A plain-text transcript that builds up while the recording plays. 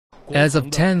As of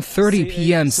 10:30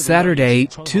 p.m. Saturday,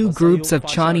 two groups of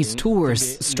Chinese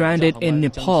tourists stranded in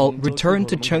Nepal returned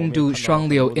to Chengdu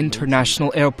Shuangliu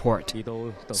International Airport.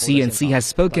 CNC has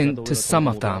spoken to some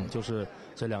of them.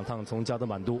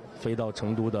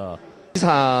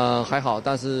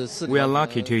 We are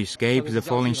lucky to escape the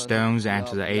falling stones and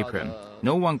the apron.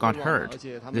 No one got hurt.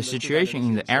 The situation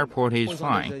in the airport is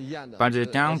fine, but the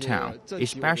downtown,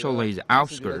 especially the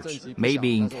outskirts, may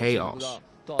be in chaos.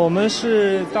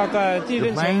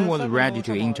 The plane was ready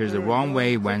to enter the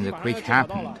runway when the quake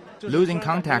happened. Losing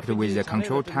contact with the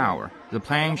control tower, the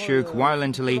plane shook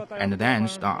violently and then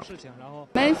stopped.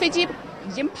 I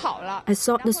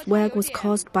thought the swag was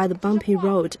caused by the bumpy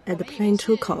road and the plane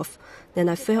took off. Then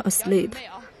I fell asleep.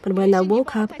 But when I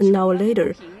woke up an hour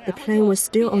later, the plane was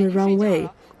still on the runway.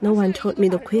 No one told me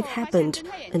the quake happened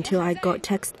until I got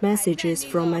text messages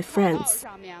from my friends.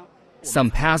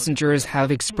 Some passengers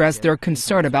have expressed their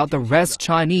concern about the rest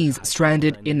Chinese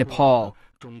stranded in Nepal.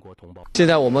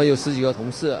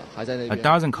 A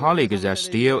dozen colleagues are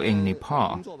still in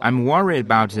Nepal. I'm worried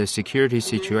about the security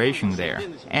situation there,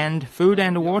 and food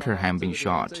and water have been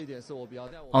short.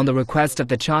 On the request of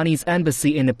the Chinese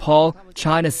embassy in Nepal,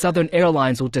 China Southern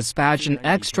Airlines will dispatch an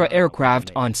extra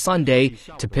aircraft on Sunday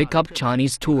to pick up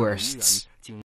Chinese tourists.